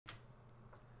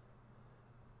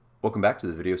Welcome back to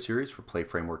the video series for Play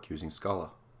Framework using Scala.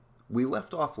 We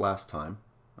left off last time.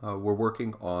 We're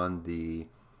working on the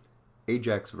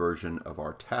Ajax version of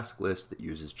our task list that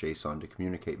uses JSON to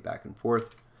communicate back and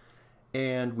forth.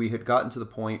 And we had gotten to the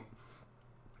point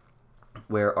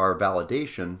where our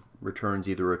validation returns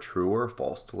either a true or a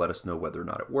false to let us know whether or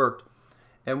not it worked.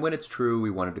 And when it's true,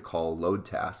 we wanted to call load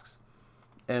tasks.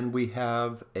 And we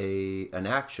have an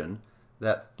action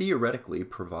that theoretically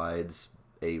provides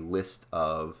a list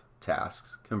of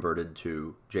tasks converted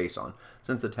to JSON.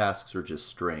 Since the tasks are just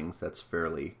strings, that's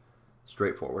fairly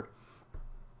straightforward.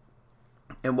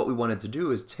 And what we wanted to do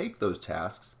is take those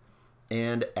tasks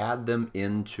and add them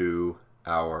into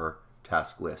our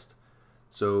task list.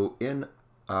 So in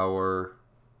our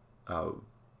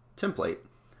template,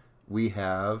 we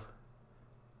have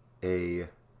a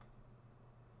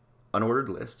unordered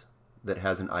list that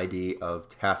has an ID of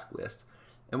task list.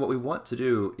 And what we want to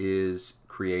do is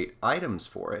create items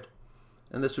for it.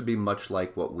 And this would be much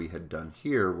like what we had done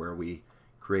here, where we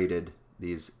created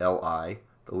these LI,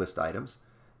 the list items,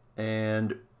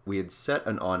 and we had set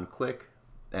an on-click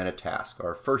and a task.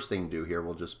 Our first thing to do here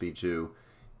will just be to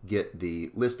get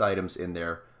the list items in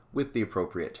there with the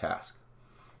appropriate task.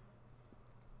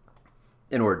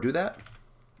 In order to do that,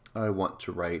 I want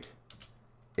to write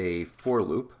a for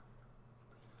loop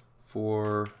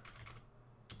for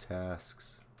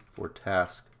tasks, for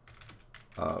task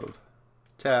of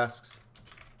tasks.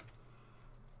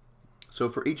 So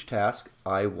for each task,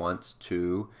 I want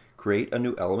to create a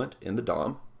new element in the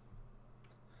DOM.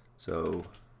 So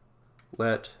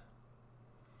we'll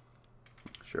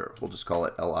just call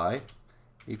it li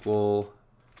equal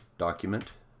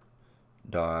document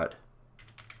dot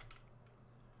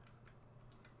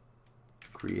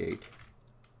create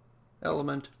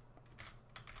element,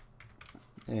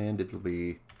 and it'll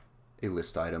be a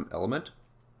list item element.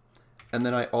 And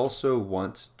then I also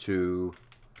want to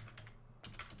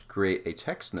create a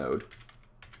text node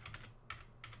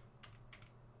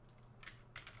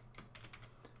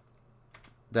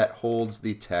that holds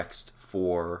the text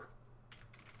for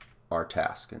our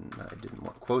task. And I didn't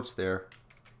want quotes there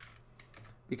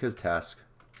because task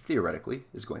theoretically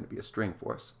is going to be a string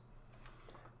for us.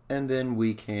 And then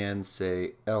we can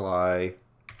say li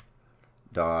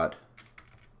dot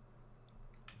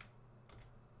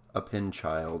append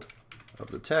child of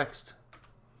the text,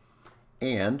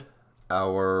 and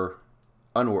our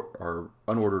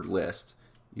unordered list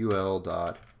ul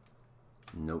dot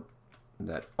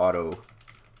that auto.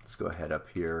 Let's go ahead up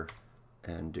here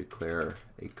and declare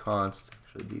a const.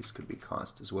 Actually, these could be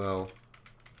const as well.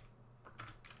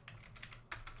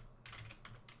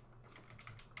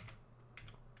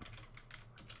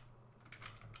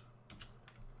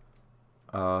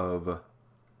 Of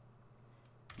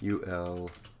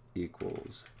ul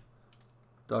equals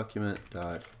document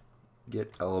dot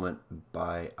get element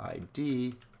by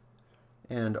ID,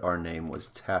 and our name was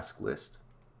task list.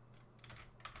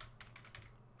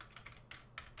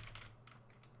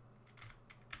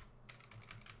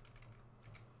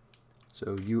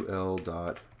 So ul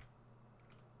dot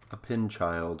append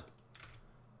child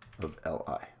of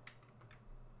li.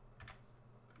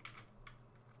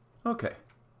 Okay.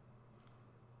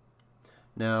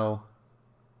 Now,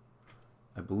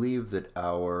 I believe that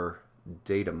our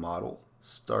data model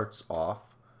starts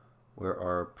off where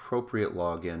our appropriate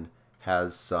login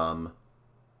has some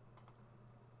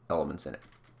elements in it.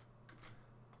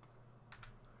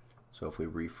 So if we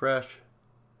refresh,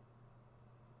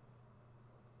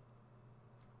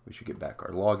 we should get back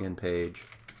our login page.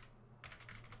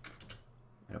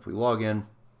 And if we log in,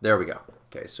 there we go.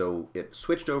 Okay, so it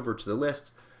switched over to the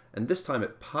list, and this time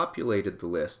it populated the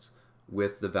list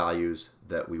with the values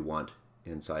that we want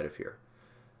inside of here.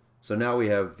 So now we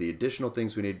have the additional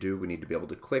things we need to do. We need to be able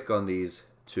to click on these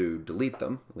to delete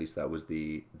them. At least that was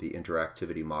the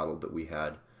interactivity model that we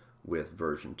had with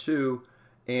version 2.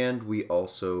 And we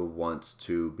also want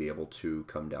to be able to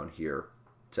come down here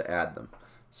to add them.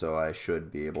 So I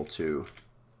should be able to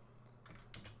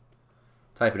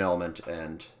type an element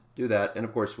and do that. And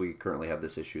of course, we currently have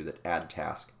this issue that add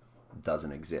task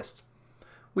doesn't exist.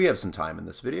 We have some time in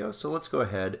this video, so let's go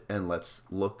ahead and let's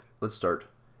start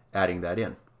adding that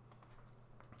in.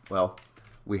 Well,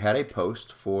 we had a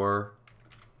post for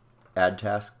add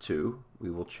task 2.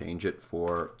 We will change it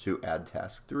to add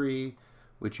task 3,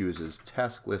 which uses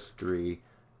task list 3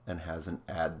 and has an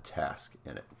add task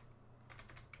in it.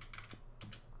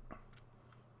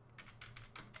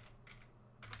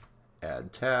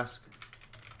 Add task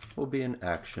will be an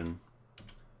action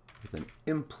with an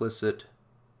implicit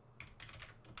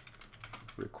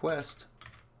request.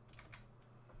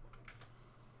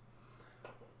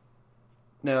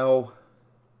 Now,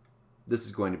 this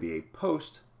is going to be a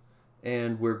post,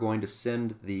 and we're going to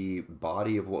send the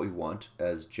body of what we want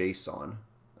as JSON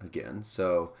again.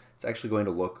 So it's actually going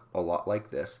to look a lot like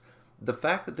this. The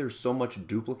fact that there's so much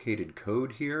duplicated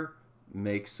code here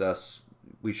makes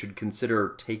we should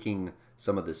consider taking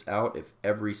some of this out. If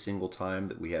every single time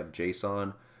that we have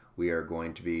JSON, we are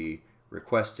going to be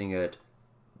requesting it,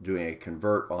 doing a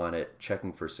convert on it,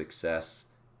 checking for success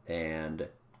and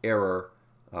error.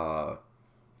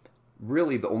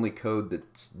 Really the only code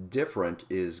that's different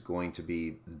is going to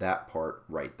be that part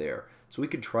right there. So we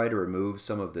could try to remove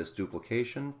some of this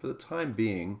duplication for the time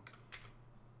being,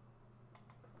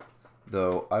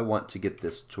 though I want to get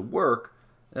this to work,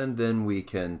 and then we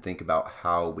can think about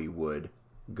how we would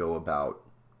go about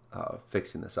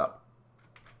fixing this up.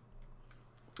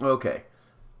 Okay,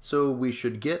 so we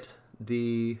should get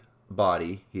the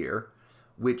body here,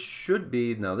 which should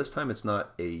be, now this time it's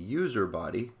not a user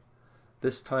body,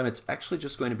 this time it's actually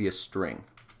just going to be a string.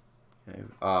 Okay.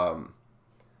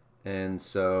 And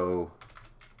so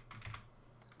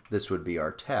this would be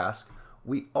our task.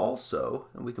 We also,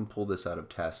 and we can pull this out of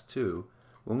task 2,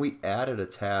 when we added a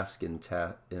task in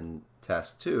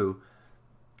task 2,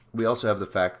 we also have the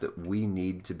fact that we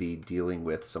need to be dealing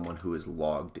with someone who is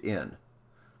logged in.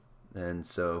 And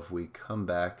so if we come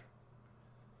back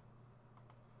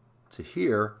to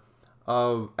here,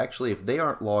 actually if they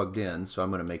aren't logged in, so I'm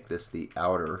going to make this the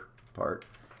outer part,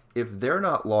 if they're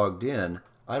not logged in,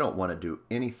 I don't want to do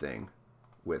anything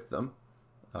with them.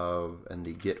 And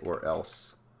the get or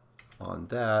else on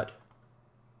that,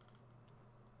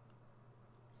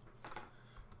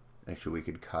 actually we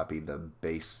could copy the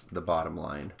bottom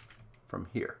line from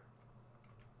here.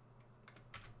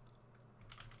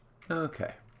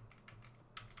 Okay.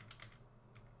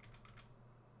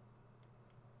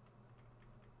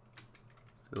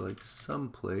 So like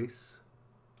someplace,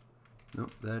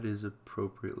 nope, that is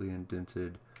appropriately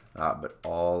indented, but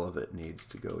all of it needs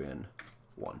to go in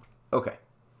one. Okay.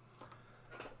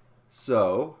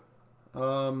 So,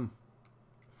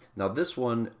 now this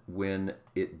one, when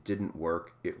it didn't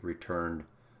work, it returned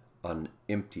an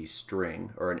empty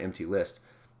string or an empty list.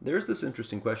 There's this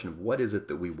interesting question of what is it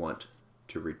that we want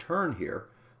to return here?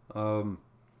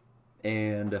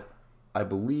 And I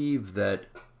believe that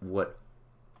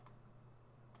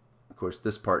of course,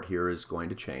 this part here is going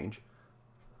to change.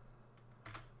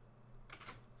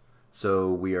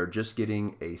 So we are just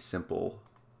getting a simple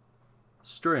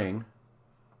string,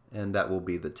 and that will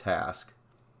be the task.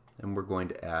 And we're going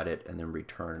to add it and then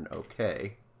return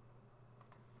OK.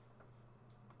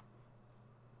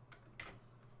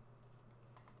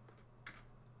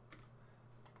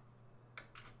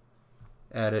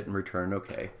 Add it and return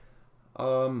OK.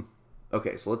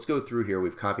 Okay, so let's go through here.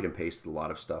 We've copied and pasted a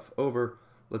lot of stuff over.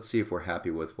 Let's see if we're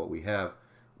happy with what we have.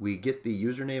 We get the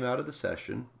username out of the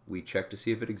session. We check to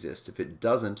see if it exists. If it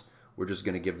doesn't, we're just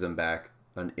going to give them back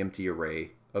an empty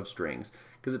array of strings.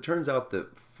 Because it turns out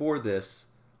that for this,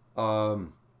 that's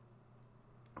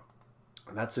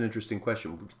an interesting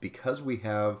question. Because we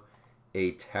have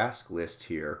a task list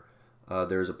here,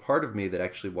 there's a part of me that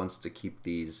actually wants to keep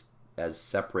these as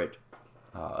separate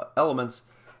elements.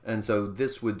 And so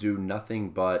this would do nothing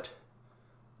but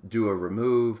do a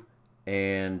remove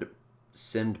and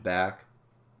send back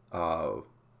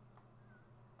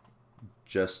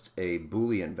just a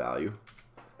Boolean value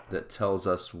that tells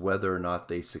us whether or not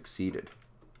they succeeded.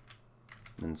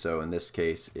 And so in this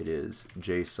case, it is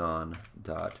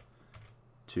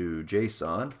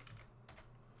JSON.toJSON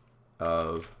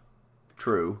of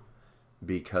true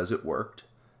because it worked.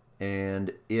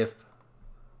 And if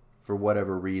for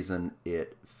whatever reason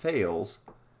it fails,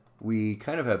 we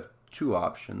kind of have two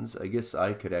options. I guess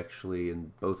I could actually,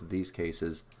 in both of these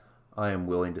cases, I am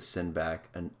willing to send back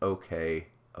an OK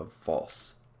of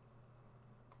false.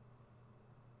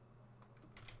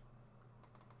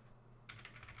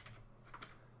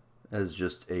 As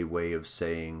just a way of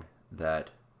saying that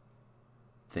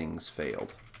things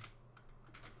failed.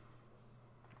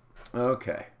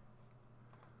 Okay.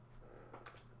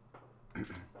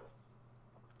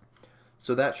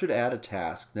 So that should add a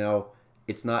task. Now,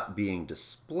 it's not being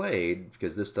displayed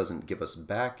because this doesn't give us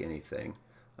back anything.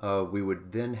 We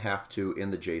would then have to, in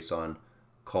the JSON,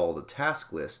 call the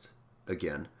task list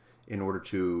again in order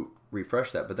to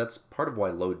refresh that. But that's part of why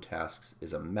load tasks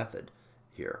is a method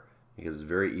here, because it's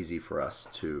very easy for us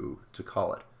to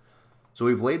call it. So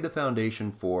we've laid the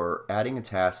foundation for adding a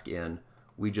task in.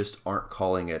 We just aren't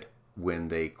calling it when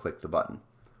they click the button.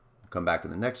 We'll come back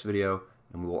in the next video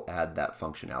and we will add that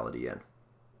functionality in.